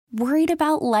Worried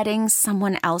about letting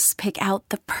someone else pick out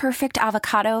the perfect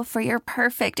avocado for your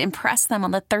perfect impress them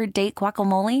on the third date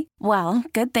guacamole? Well,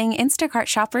 good thing Instacart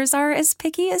shoppers are as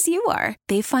picky as you are.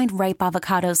 They find ripe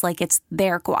avocados like it's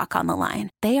their guac on the line.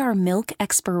 They are milk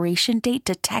expiration date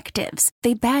detectives.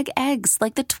 They bag eggs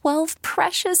like the 12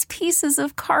 precious pieces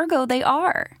of cargo they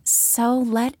are. So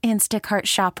let Instacart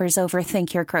shoppers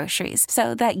overthink your groceries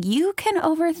so that you can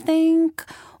overthink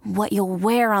what you'll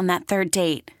wear on that third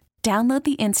date. Download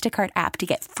the Instacart app to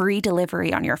get free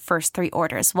delivery on your first 3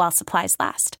 orders while supplies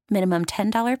last. Minimum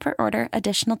 $10 per order.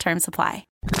 Additional terms apply.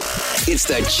 It's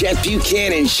the Chet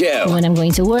Buchanan Show. When I'm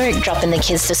going to work, dropping the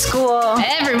kids to school.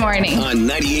 Every morning. On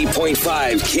 98.5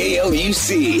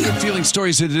 KLUC. Feeling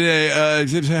stories of today.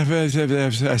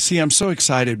 See, I'm so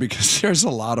excited because there's a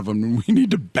lot of them and we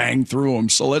need to bang through them.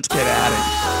 So let's get at it.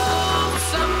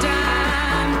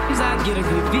 Sometimes I get a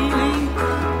good feeling.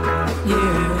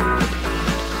 Yeah.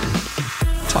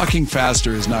 Talking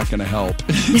faster is not going to help.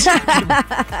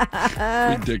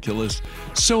 Ridiculous.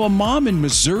 So a mom in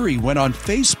Missouri went on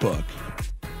Facebook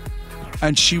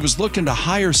and she was looking to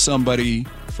hire somebody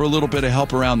for a little bit of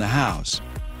help around the house.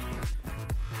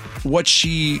 What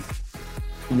she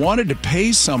wanted to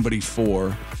pay somebody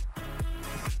for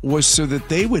was so that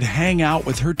they would hang out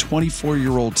with her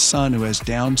 24-year-old son who has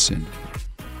Down syndrome.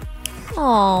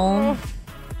 Oh.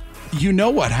 You know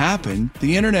what happened.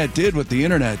 The internet did what the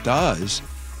internet does.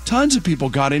 Tons of people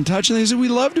got in touch and they said, we'd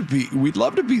love to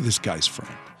be this guy's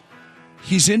friend.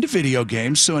 He's into video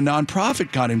games, so a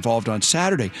nonprofit got involved on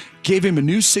Saturday, gave him a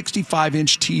new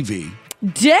 65-inch TV.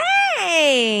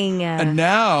 Dang! And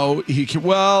now he can,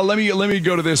 well, let me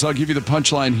go to this. I'll give you the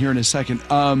punchline here in a second.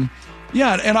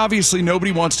 Yeah, and obviously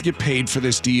nobody wants to get paid for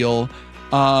this deal.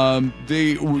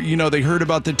 They heard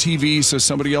about the TV, so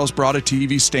somebody else brought a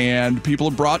TV stand. People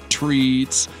have brought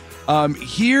treats.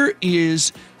 Here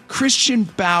is Christian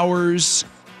Bauer's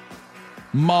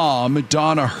mom,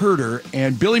 Donna Herder,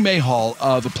 and Billy Mayhall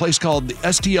of a place called the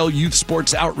STL Youth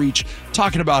Sports Outreach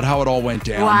talking about how it all went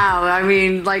down. Wow. I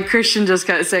mean, like Christian just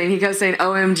kept saying,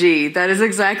 OMG. That is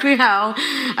exactly how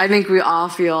I think we all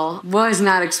feel. Was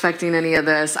not expecting any of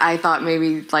this. I thought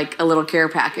maybe like a little care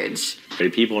package.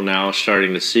 People now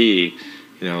starting to see,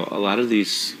 a lot of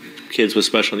these kids with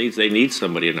special needs, they need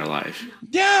somebody in their life.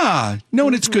 Yeah. No,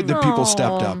 and it's good that people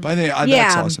stepped up. I think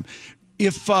that's awesome.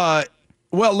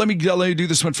 Let me do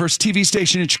this one first. TV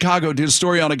station in Chicago did a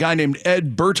story on a guy named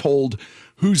Ed Berthold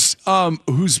who's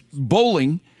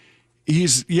bowling.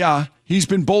 He's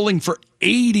been bowling for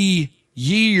 80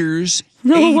 years.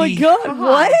 Oh my God.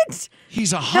 What?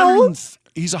 He's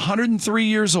 103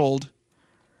 years old.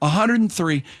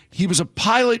 103. He was a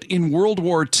pilot in World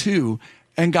War II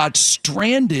and got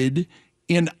stranded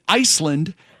in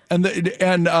Iceland. And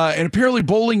apparently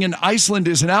bowling in Iceland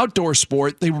is an outdoor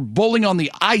sport. They were bowling on the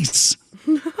ice.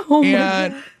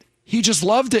 And he just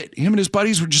loved it. Him and his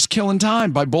buddies were just killing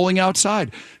time by bowling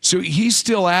outside. So he's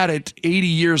still at it 80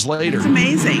 years later. It's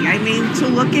amazing. I mean, to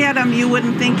look at him, you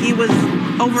wouldn't think he was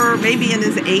over maybe in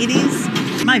his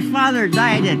 80s. My father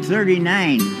died at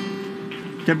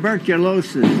 39,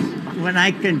 tuberculosis. When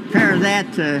I compare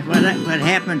that to what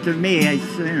happened to me, I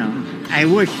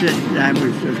wish that I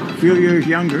was a few years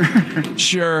younger.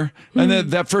 Sure. And then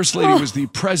that first lady was the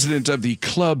president of the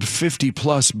Club 50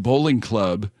 Plus Bowling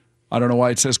Club. I don't know why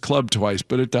it says club twice,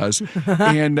 but it does.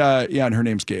 And and her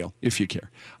name's Gail, if you care.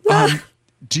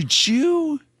 Did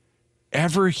you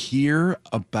ever hear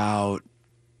about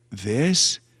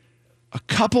this? A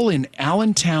couple in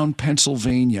Allentown,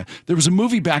 Pennsylvania. There was a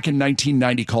movie back in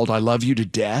 1990 called I Love You to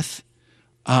Death.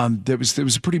 There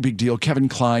was a pretty big deal. Kevin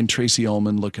Kline, Tracy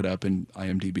Ullman, look it up in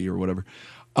IMDb or whatever.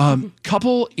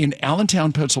 Couple in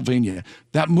Allentown, Pennsylvania.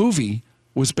 That movie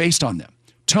was based on them.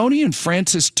 Tony and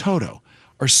Francis Toto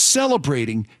are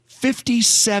celebrating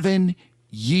 57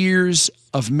 years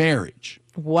of marriage.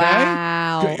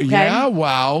 Wow. Okay? Yeah,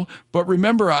 wow. But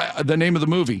remember the name of the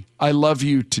movie, I Love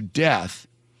You to Death.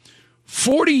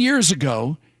 40 years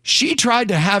ago, she tried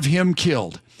to have him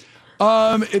killed.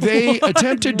 They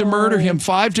attempted to murder him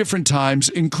 5 different times,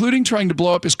 including trying to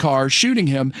blow up his car, shooting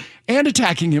him, and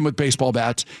attacking him with baseball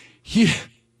bats.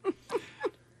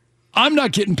 I'm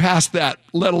not getting past that,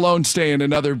 let alone staying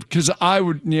another, because I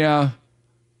would, The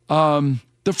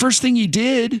first thing he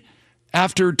did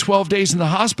after 12 days in the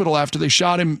hospital after they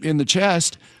shot him in the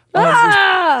chest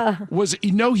was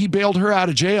he bailed her out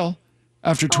of jail.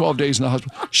 After 12 days in the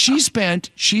hospital. She spent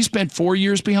 4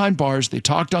 years behind bars. They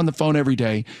talked on the phone every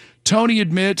day. Tony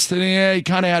admits that he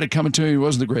kind of had it coming to him. He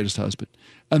wasn't the greatest husband.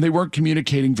 And they weren't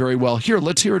communicating very well. Here,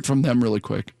 let's hear it from them really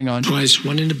quick. Hang on. Twice,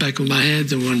 one in the back of my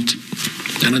head and one,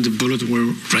 and the bullet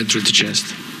went right through the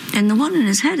chest. and the one in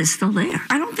his head is still there.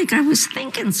 I don't think I was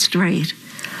thinking straight.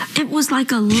 It was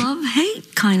like a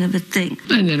love-hate kind of a thing.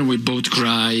 And then we both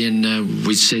cry, and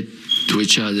we say to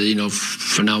each other,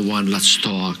 from now on, let's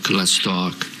talk, let's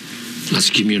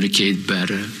communicate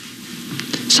better.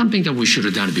 Something that we should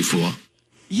have done before.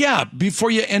 Yeah,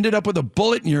 before you ended up with a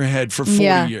bullet in your head for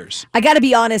 40 years. I got to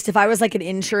be honest, if I was like an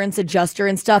insurance adjuster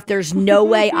and stuff, there's no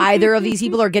way either of these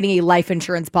people are getting a life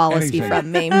insurance policy from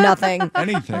me. Nothing.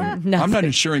 Anything. Nothing. I'm not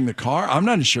insuring the car. I'm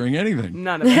not insuring anything.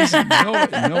 None of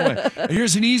it. No way.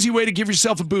 Here's an easy way to give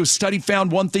yourself a boost. Study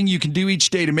found one thing you can do each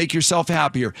day to make yourself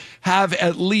happier. Have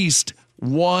at least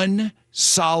one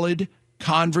solid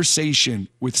conversation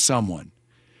with someone.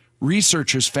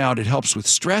 Researchers found it helps with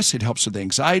stress, it helps with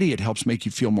anxiety, it helps make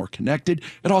you feel more connected.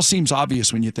 It all seems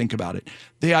obvious when you think about it.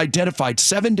 They identified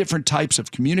 7 different types of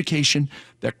communication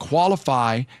that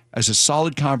qualify as a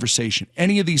solid conversation.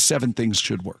 Any of these 7 things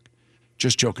should work.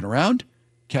 Just joking around,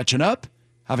 catching up,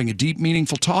 having a deep,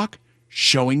 meaningful talk,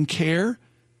 showing care,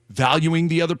 valuing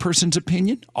the other person's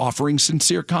opinion, offering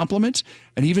sincere compliments,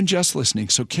 and even just listening.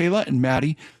 So Kayla and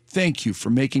Maddie, thank you for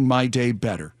making my day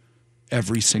better.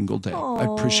 Every single day. I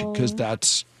appreciate it because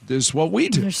this is what we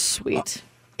do. They're sweet.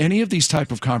 Any of these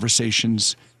type of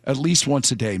conversations, at least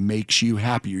once a day, makes you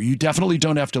happier. You definitely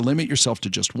don't have to limit yourself to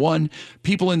just one.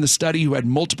 People in the study who had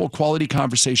multiple quality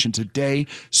conversations a day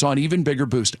saw an even bigger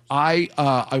boost. I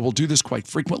will do this quite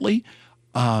frequently,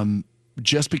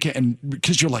 just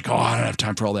because you're like, oh, I don't have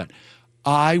time for all that.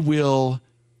 I will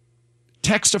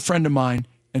text a friend of mine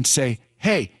and say,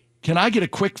 hey, can I get a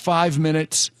quick 5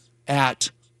 minutes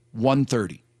at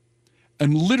 1:30,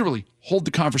 and literally hold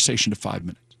the conversation to 5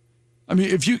 minutes. I mean,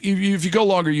 if you go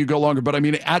longer, you go longer. But I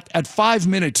mean, at 5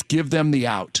 minutes, give them the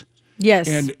out. Yes.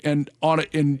 And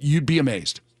you'd be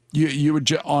amazed. You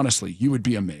would honestly, you would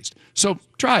be amazed. So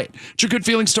try it. It's your good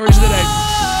feeling stories of the day.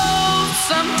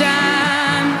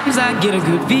 Sometimes I get a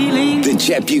good feeling. The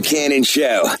Chet Buchanan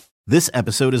Show. This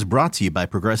episode is brought to you by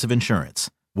Progressive Insurance.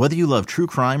 Whether you love true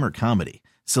crime or comedy,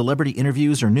 celebrity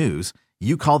interviews or news,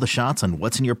 you call the shots on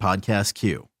what's in your podcast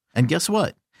queue. And guess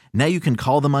what? Now you can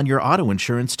call them on your auto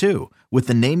insurance too with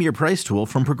the Name Your Price tool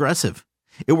from Progressive.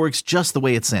 It works just the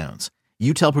way it sounds.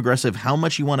 You tell Progressive how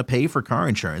much you want to pay for car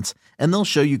insurance, and they'll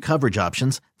show you coverage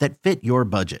options that fit your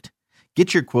budget.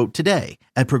 Get your quote today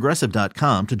at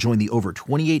Progressive.com to join the over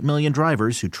 28 million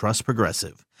drivers who trust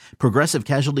Progressive. Progressive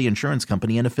Casualty Insurance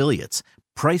Company and Affiliates.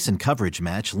 Price and coverage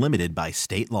match limited by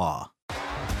state law.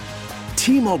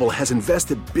 T-Mobile has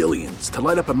invested billions to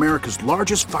light up America's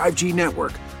largest 5G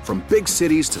network, from big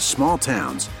cities to small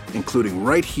towns, including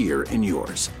right here in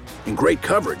yours. And great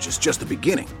coverage is just the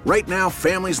beginning. Right now,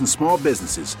 families and small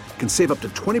businesses can save up to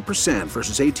 20%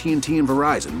 versus AT&T and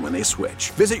Verizon when they switch.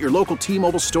 Visit your local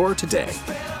T-Mobile store today.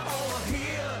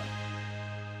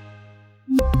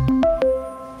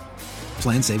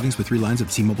 Plan savings with 3 lines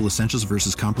of T-Mobile Essentials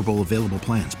versus comparable available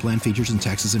plans. Plan features and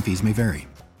taxes and fees may vary.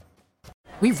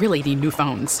 We really need new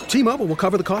phones. T-Mobile will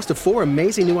cover the cost of 4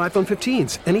 amazing new iPhone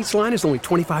 15s, and each line is only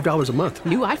 $25 a month.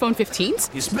 New iPhone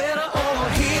 15s? It's better over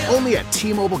here. Only at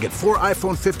T-Mobile, get 4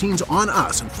 iPhone 15s on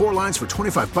us and 4 lines for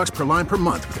 $25 per line per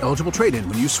month with eligible trade-in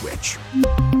when you switch.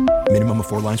 Minimum of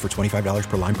 4 lines for $25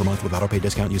 per line per month with autopay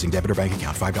discount using debit or bank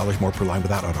account. $5 more per line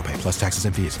without autopay, plus taxes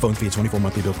and fees. Phone fee at 24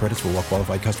 monthly bill credits for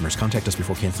well-qualified customers. Contact us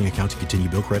before canceling account to continue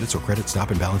bill credits or credit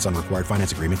stop and balance on required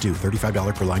finance agreement due.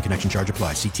 $35 per line connection charge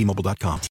applies. See T-Mobile.com.